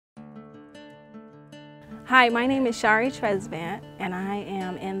Hi, my name is Sharrie Tresvant, and I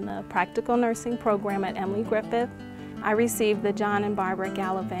am in the practical nursing program at Griffith. I received the John and Barbara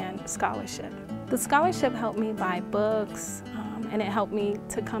Gallivan scholarship. The scholarship helped me buy books, and it helped me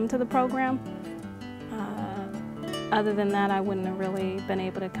to come to the program. Other than that, I wouldn't have really been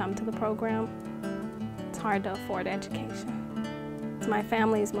able to come to the program. It's hard to afford education. My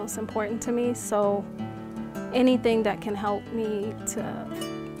family is most important to me, so anything that can help me to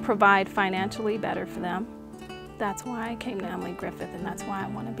provide financially better for them. That's why I came to Griffith, and that's why I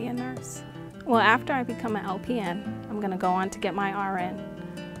want to be a nurse. Well, after I become an LPN, I'm going to go on to get my RN,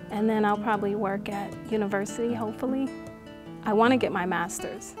 and then I'll probably work at university, hopefully. I want to get my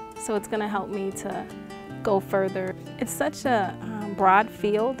master's, so it's going to help me to go further. It's such a broad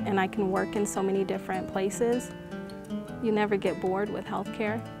field, and I can work in so many different places. You never get bored with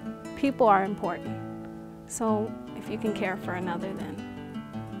healthcare. People are important, so if you can care for another,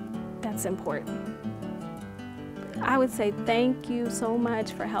 then that's important. I would say thank you so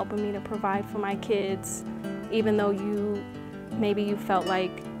much for helping me to provide for my kids, even though maybe you felt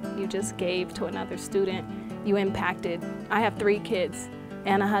like you just gave to another student. You impacted. I have 3 kids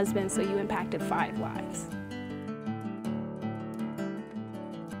and a husband, so you impacted 5 lives.